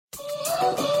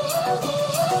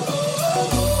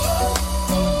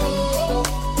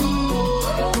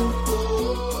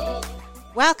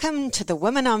Welcome to the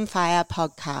Women on Fire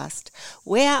podcast.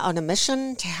 We're on a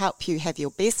mission to help you have your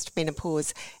best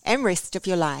menopause and rest of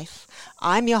your life.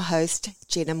 I'm your host,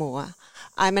 Jenna Moore.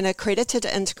 I'm an accredited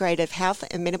integrative health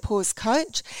and menopause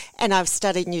coach, and I've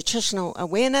studied nutritional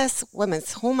awareness,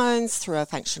 women's hormones through a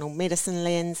functional medicine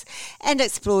lens, and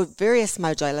explored various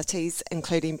modalities,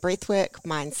 including breathwork,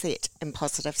 mindset, and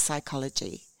positive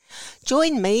psychology.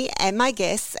 Join me and my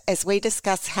guests as we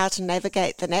discuss how to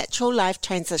navigate the natural life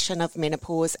transition of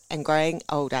menopause and growing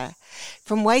older.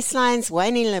 From waistlines,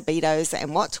 waning libidos,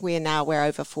 and what to wear now we're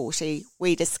over 40,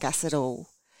 we discuss it all.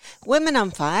 Women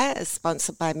on Fire is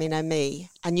sponsored by MenoMe,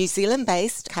 a New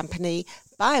Zealand-based company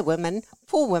by women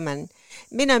for women.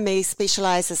 MenoMe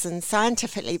specialises in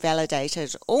scientifically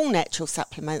validated all-natural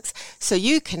supplements so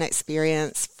you can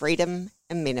experience freedom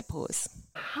in menopause.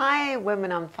 Hi,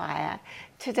 Women on Fire.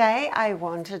 Today I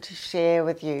wanted to share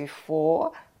with you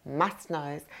 4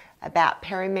 must-knows about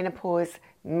perimenopause,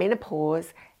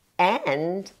 menopause,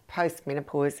 and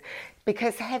postmenopause,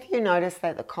 because have you noticed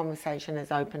that the conversation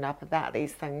has opened up about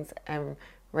these things in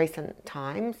recent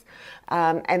times?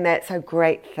 And that's a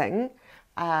great thing,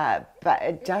 but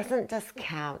it doesn't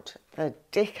discount the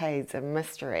decades of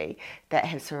mystery that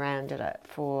have surrounded it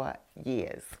for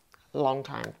years, a long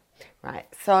time. Right,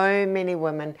 so many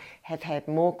women have had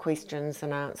more questions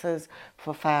than answers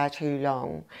for far too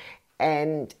long.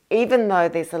 And even though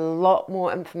there's a lot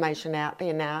more information out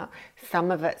there now,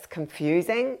 some of it's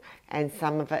confusing and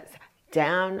some of it's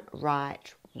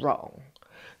downright wrong.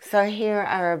 So here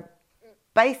are a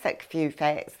basic few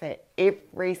facts that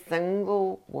every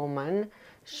single woman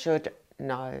should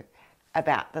know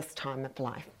about this time of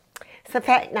life. So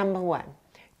fact number 1.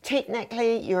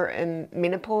 Technically, you're in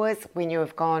menopause when you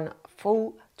have gone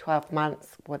full 12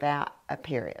 months without a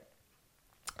period.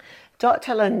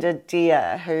 Dr. Linda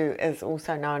Deer, who is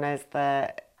also known as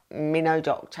the Meno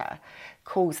Doctor,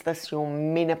 calls this your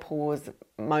menopause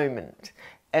moment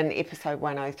in episode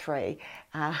 103.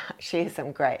 She has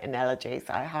some great analogies.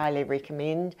 I highly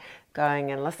recommend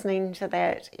going and listening to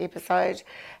that episode.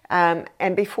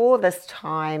 And before this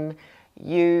time,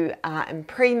 you are in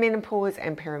premenopause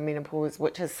and perimenopause,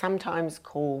 which is sometimes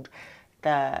called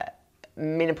the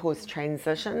menopause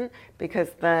transition,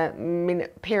 because the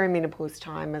perimenopause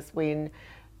time is when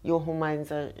your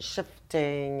hormones are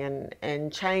shifting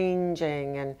and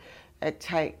changing, and it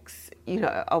takes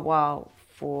a while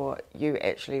for you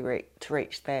actually to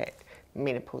reach that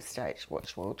menopause stage,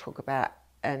 which we'll talk about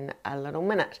in a little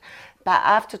minute. But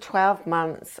after 12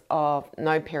 months of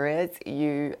no periods,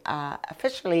 you are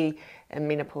officially in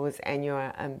menopause, and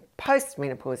you're in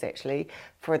post-menopause actually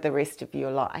for the rest of your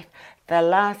life. The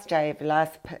last day of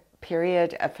last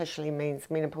period officially means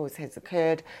menopause has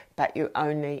occurred, but you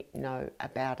only know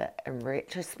about it in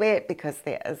retrospect because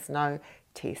there is no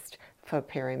test for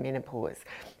perimenopause.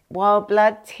 While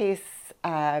blood tests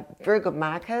are very good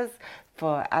markers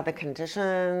for other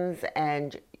conditions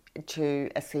and to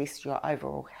assess your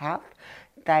overall health,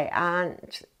 they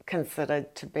aren't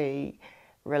considered to be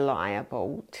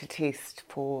reliable to test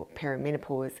for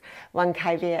perimenopause. One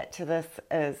caveat to this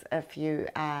is if you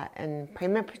are in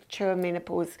premature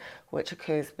menopause, which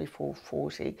occurs before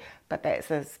 40, but that's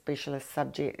a specialist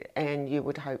subject and you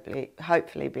would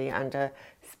hopefully be under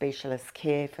specialist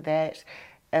care for that.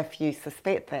 If you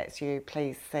suspect that's you,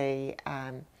 please see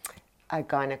a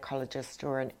gynecologist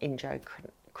or an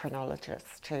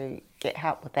endocrinologist to get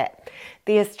help with that.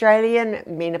 The Australian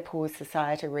Menopause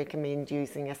Society recommend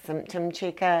using a symptom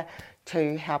checker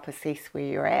to help assess where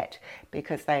you're at,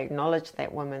 because they acknowledge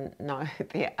that women know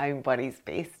their own bodies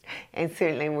best, and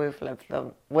certainly we've lived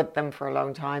with them for a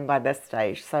long time by this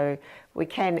stage, so we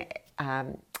can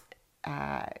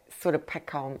sort of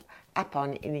pick up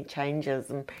on any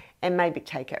changes and maybe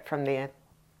take it from there.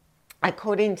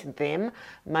 According to them,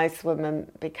 most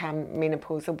women become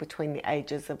menopausal between the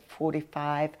ages of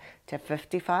 45 to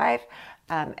 55.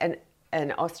 And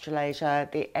in Australasia,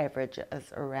 the average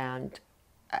is around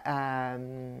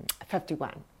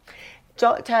 51.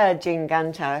 Dr. Jen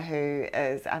Gunter, who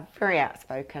is a very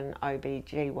outspoken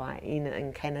OB/GYN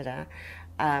in Canada,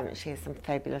 she has some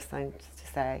fabulous things to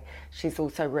say. She's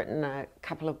also written a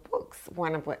couple of books,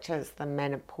 one of which is the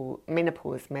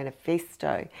Menopause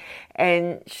Manifesto,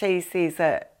 and she says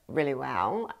it really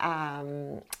well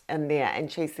in there,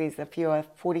 and she says if you're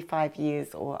 45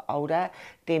 years or older,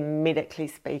 then medically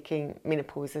speaking,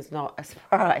 menopause is not a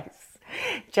surprise.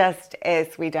 Just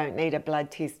as we don't need a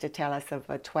blood test to tell us if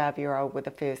a 12-year-old with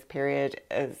a first period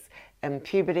is in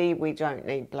puberty. We don't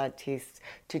need blood tests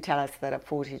to tell us that a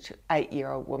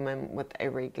 48-year-old woman with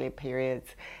irregular periods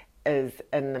is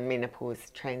in the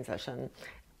menopause transition.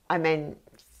 I mean,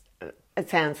 it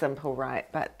sounds simple, right?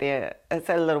 But it's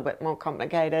a little bit more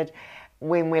complicated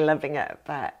when we're living it,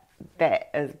 but that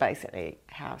is basically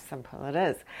how simple it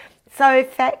is. So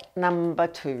fact number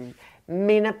 2,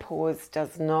 menopause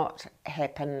does not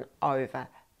happen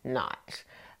overnight.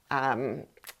 Some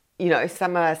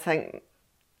of us think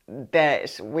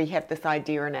that we have this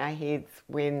idea in our heads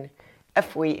when,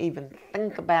 if we even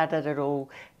think about it at all,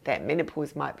 that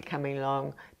menopause might be coming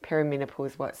along.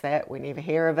 Perimenopause, what's that? We never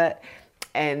hear of it.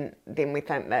 And then we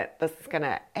think that this is going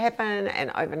to happen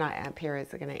and overnight our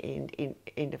periods are going to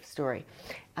end of story.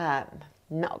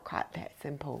 Not quite that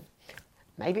simple.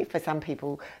 Maybe for some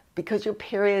people, because your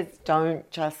periods don't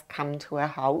just come to a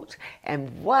halt and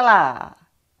voila,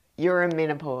 you're in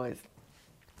menopause.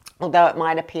 Although it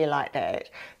might appear like that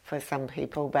for some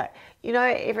people, but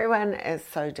everyone is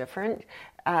so different.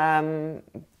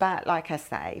 But like I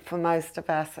say, for most of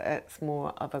us, it's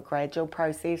more of a gradual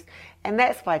process, and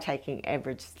that's by taking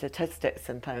average statistics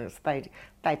and things.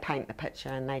 They paint the picture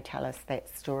and they tell us that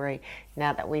story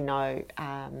now that we know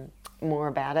more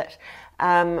about it.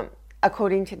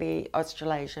 According to the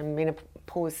Australasian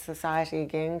Menopause Society,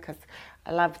 again, because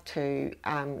I love to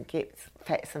get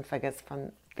facts and figures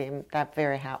from them. They're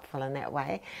very helpful in that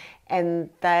way,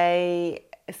 and they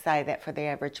say that for the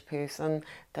average person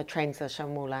the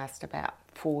transition will last about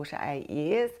 4 to 8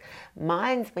 years.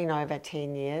 Mine's been over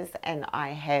 10 years, and I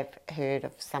have heard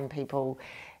of some people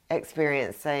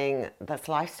experiencing this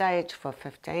life stage for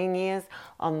 15 years.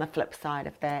 On the flip side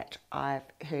of that, I've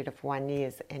heard of 1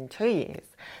 year and 2 years.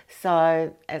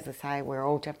 So as I say, we're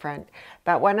all different,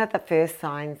 but one of the first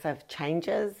signs of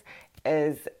changes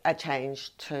is a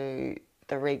change to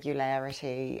the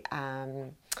regularity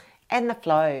and the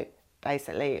flow,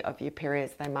 basically, of your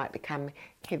periods. They might become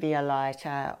heavier,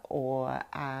 lighter, or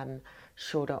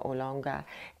shorter or longer.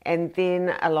 And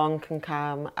then along can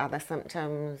come other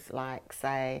symptoms like,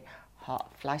 say,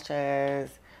 hot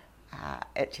flushes,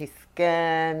 itchy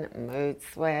skin, mood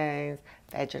swings,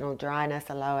 vaginal dryness,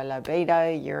 a lower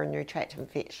libido, urinary tract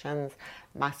infections,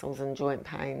 muscles and joint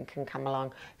pain can come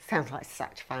along. Sounds like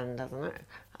such fun, doesn't it?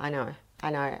 I know,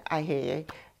 I hear you.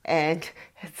 And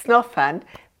it's not fun,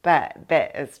 but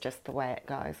that is just the way it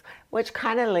goes. Which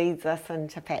kind of leads us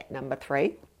into fact number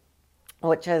 3,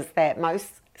 which is that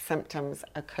most symptoms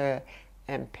occur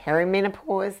in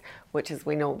perimenopause, which is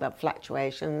when all the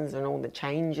fluctuations and all the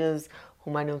changes,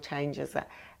 hormonal changes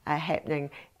are happening,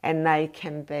 and they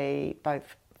can be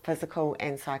both physical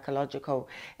and psychological.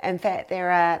 In fact,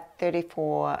 there are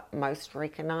 34 most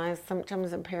recognised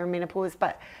symptoms in perimenopause,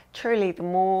 but truly the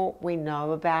more we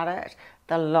know about it,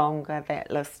 the longer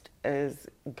that list is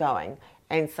going.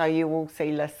 And so you will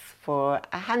see lists for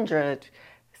 100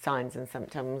 signs and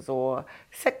symptoms or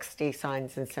 60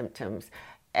 signs and symptoms,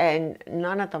 and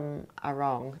none of them are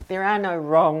wrong. There are no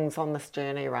wrongs on this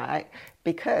journey, right?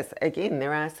 Because again,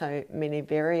 there are so many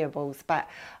variables. But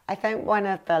I think one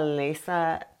of the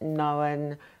lesser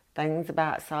known things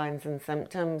about signs and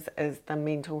symptoms is the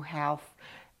mental health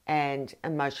and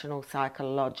emotional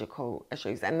psychological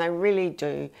issues, and they really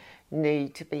do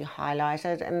need to be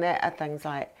highlighted. And there are things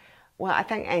like, well, I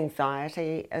think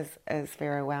anxiety is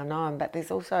very well known, but there's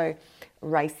also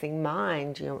racing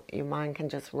mind. Your mind can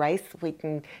just race. We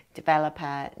can develop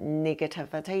a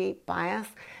negativity bias.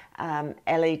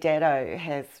 Ellie Datto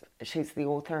she's the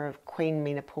author of Queen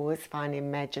Menopause, Finding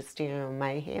Majesty in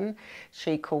Mayhem.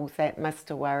 She calls that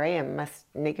Mr. Worry and Miss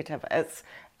Negative. It's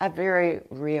a very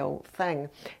real thing.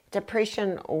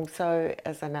 Depression also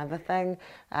is another thing.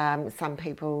 Some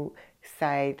people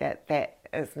say that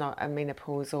is not a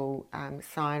menopausal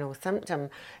sign or symptom,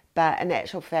 but in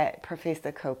actual fact,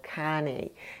 Professor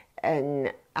Kulkarni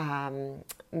in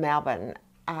Melbourne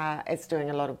is doing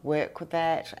a lot of work with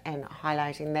that and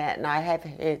highlighting that. And I have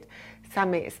heard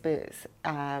some experts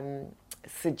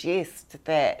suggest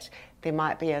that there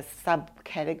might be a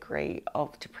subcategory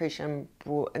of depression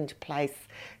brought into place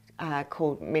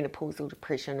called menopausal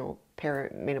depression or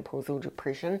perimenopausal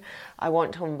depression. I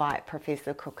want to invite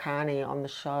Professor Kulkarni on the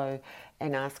show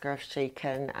and ask her if she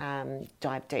can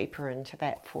dive deeper into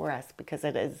that for us, because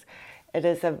it is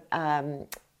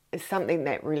something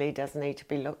that really does need to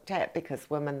be looked at, because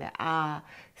women that are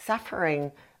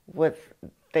suffering with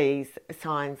these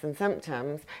signs and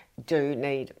symptoms do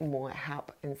need more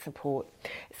help and support.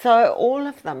 So all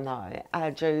of them, though,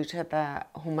 are due to the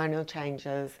hormonal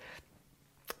changes,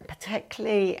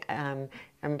 particularly in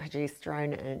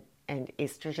progesterone and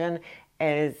estrogen,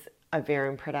 as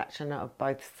ovarian production of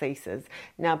both ceases.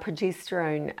 Now,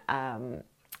 progesterone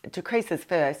decreases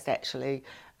first, actually,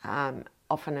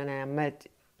 often in our mid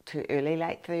to early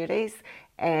late 30s,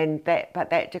 but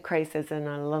that decreases in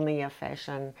a linear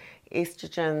fashion.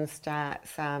 Estrogen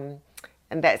starts, and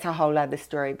that's a whole other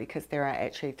story because there are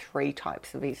actually 3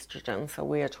 types of estrogen. So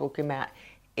we are talking about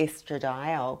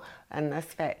estradiol and this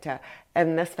factor,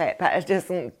 but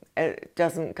it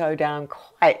doesn't go down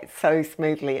quite so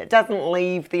smoothly. It doesn't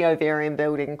leave the ovarian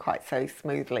building quite so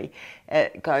smoothly.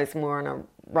 It goes more on a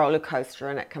roller coaster,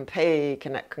 and it can peak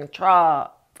and it can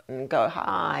drop and go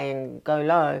high and go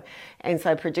low, and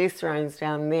so progesterone's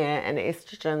down there and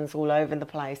estrogen's all over the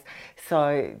place,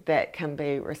 so that can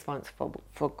be responsible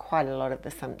for quite a lot of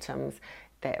the symptoms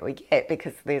that we get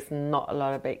because there's not a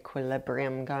lot of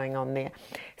equilibrium going on there.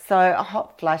 So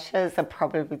hot flushes are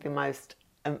probably the most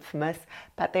infamous,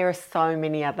 but there are so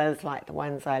many others like the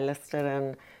ones I listed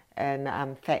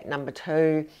in fact number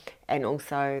 2, and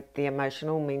also the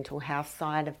emotional mental health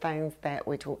side of things that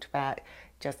we talked about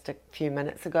just a few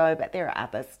minutes ago, but there are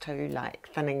others too, like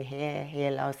thinning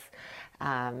hair loss,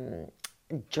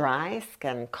 dry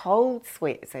skin, cold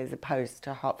sweats as opposed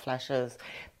to hot flushes,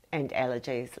 and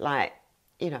allergies. Like,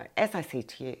 as I said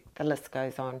to you, the list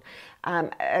goes on.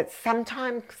 It's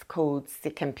sometimes called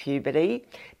second puberty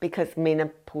because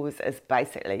menopause is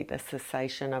basically the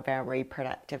cessation of our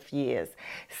reproductive years.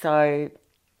 So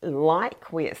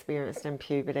like we experienced in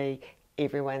puberty,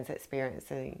 everyone's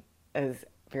experiencing is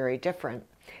very different.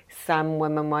 Some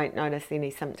women won't notice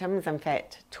any symptoms. In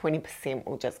fact, 20%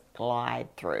 will just glide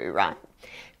through, right?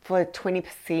 For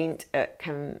 20%, it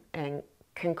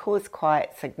can cause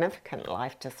quite significant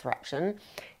life disruption,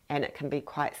 and it can be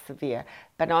quite severe.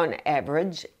 But on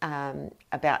average,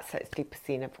 about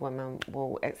 60% of women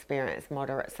will experience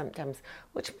moderate symptoms,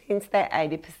 which means that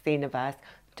 80% of us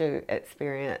do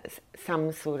experience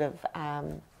some sort of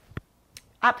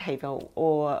upheaval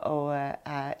or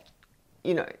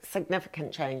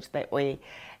significant change that we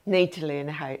need to learn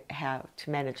how to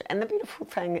manage. And the beautiful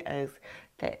thing is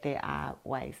that there are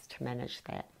ways to manage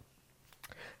that.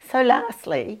 So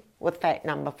lastly, with fact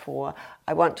number 4,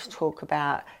 I want to talk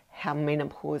about how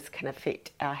menopause can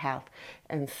affect our health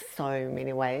in so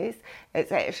many ways.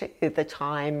 It's actually the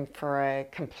time for a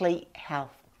complete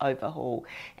health overhaul,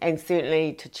 and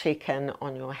certainly to check in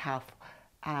on your health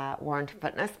warranted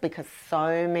fitness, because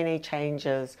so many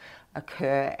changes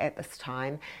occur at this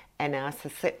time, and our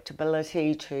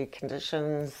susceptibility to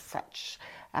conditions such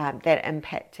that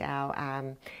impact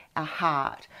our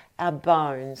heart, our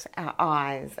bones, our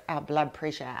eyes, our blood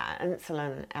pressure, our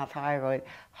insulin, our thyroid,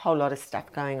 a whole lot of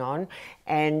stuff going on,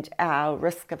 and our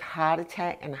risk of heart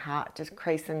attack and heart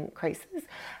decrease increases.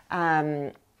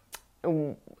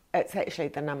 It's actually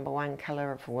the number 1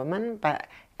 killer of women, but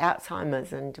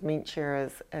Alzheimer's and dementia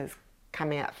is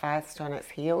coming out fast on its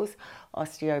heels.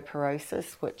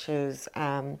 Osteoporosis, which is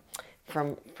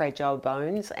from fragile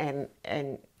bones and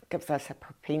gives us a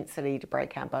propensity to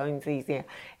break our bones easier,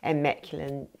 and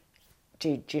macular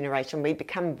degeneration. We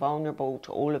become vulnerable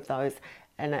to all of those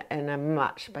in a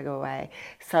much bigger way.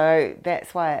 So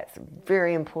that's why it's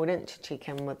very important to check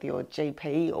in with your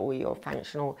GP or your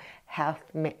functional health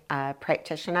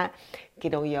practitioner,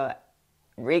 get all your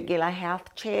regular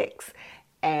health checks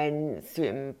and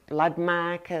certain blood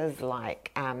markers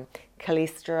like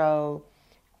cholesterol,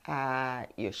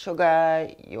 your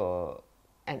sugar,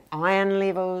 and iron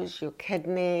levels, your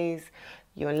kidneys,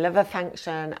 your liver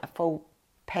function, a full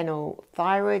panel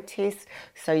thyroid test.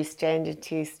 So your standard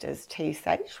test is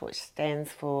TSH, which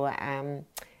stands for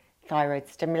thyroid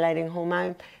stimulating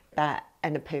hormone, but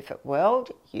in a perfect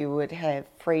world you would have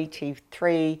free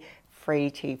T3,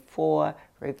 free T4,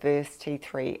 reverse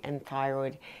T3 and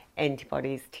thyroid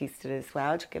antibodies tested as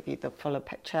well to give you the fuller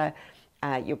picture.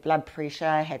 Your blood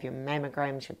pressure, have your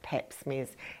mammograms, your pap smears,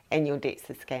 and your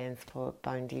DEXA scans for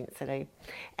bone density.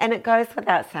 And it goes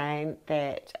without saying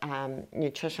that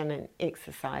nutrition and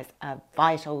exercise are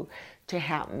vital to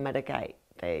help mitigate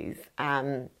these.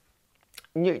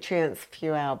 Nutrients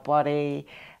fuel our body.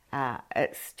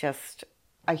 It's just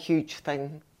a huge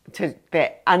thing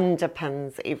that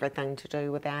underpins everything to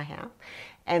do with our health.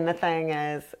 And the thing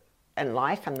is, in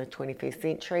life in the 21st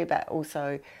century, but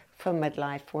also for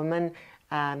midlife women,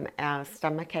 our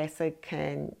stomach acid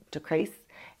can decrease,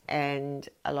 and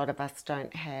a lot of us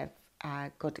don't have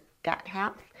good gut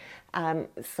health.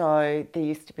 So there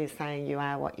used to be a saying, you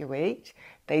are what you eat.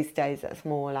 These days it's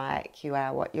more like you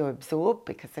are what you absorb,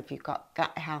 because if you've got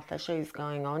gut health issues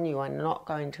going on, you are not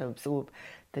going to absorb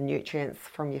the nutrients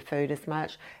from your food as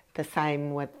much. The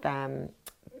same with the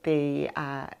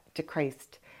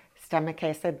decreased stomach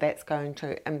acid. That's going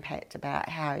to impact about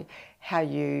how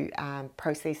you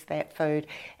process that food,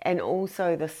 and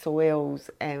also the soils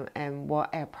and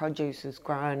what our produce is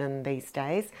grown in these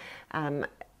days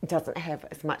doesn't have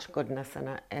as much goodness in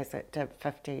it as it did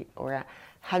 50 or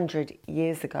 100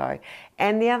 years ago.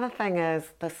 And the other thing is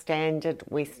the standard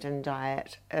Western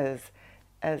diet is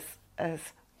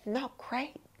not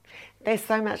great. There's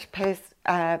so much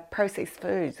processed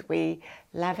foods. We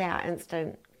love our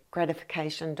instant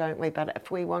gratification, don't we? But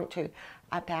if we want to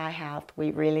up our health,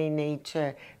 we really need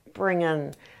to bring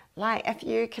in, like, if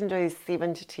you can do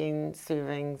 7 to 10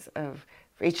 servings of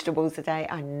vegetables a day.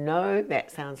 I know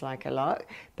that sounds like a lot,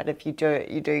 but if you do it,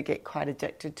 you do get quite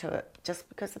addicted to it just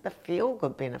because of the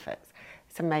feel-good benefits.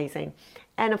 It's amazing.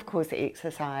 And of course,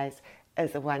 exercise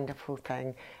is a wonderful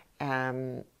thing.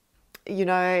 It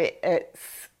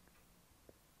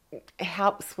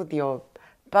helps with your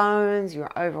bones,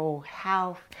 your overall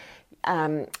health.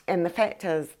 And the fact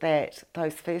is that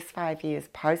those first 5 years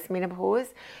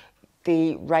post-menopause,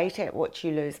 the rate at which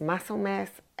you lose muscle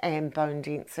mass and bone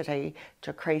density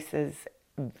decreases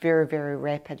very, very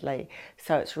rapidly.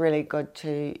 So it's really good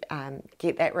to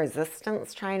get that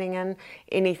resistance training in.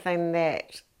 Anything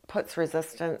that puts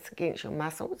resistance against your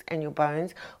muscles and your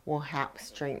bones will help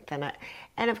strengthen it.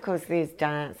 And of course, there's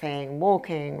dancing,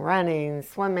 walking, running,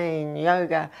 swimming,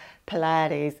 yoga,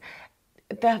 Pilates.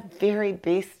 The very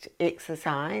best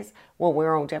exercise, well,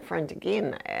 we're all different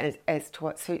again as to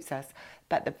what suits us,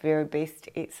 but the very best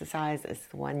exercise is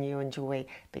the one you enjoy,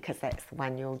 because that's the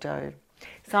one you'll do.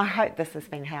 So I hope this has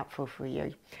been helpful for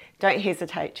you. Don't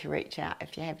hesitate to reach out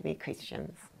if you have any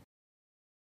questions.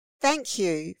 Thank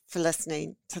you for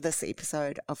listening to this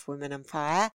episode of Women on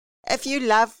Fire. If you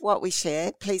love what we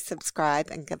share, please subscribe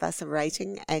and give us a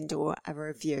rating and or a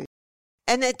review.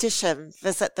 In addition,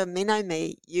 visit the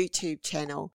MenoMe YouTube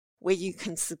channel, where you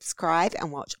can subscribe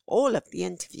and watch all of the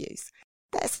interviews.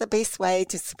 That's the best way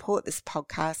to support this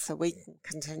podcast so we can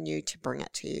continue to bring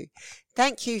it to you.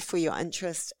 Thank you for your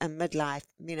interest in midlife,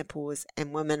 menopause,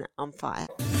 and Women on Fire.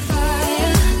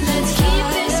 Let's keep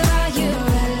this fire.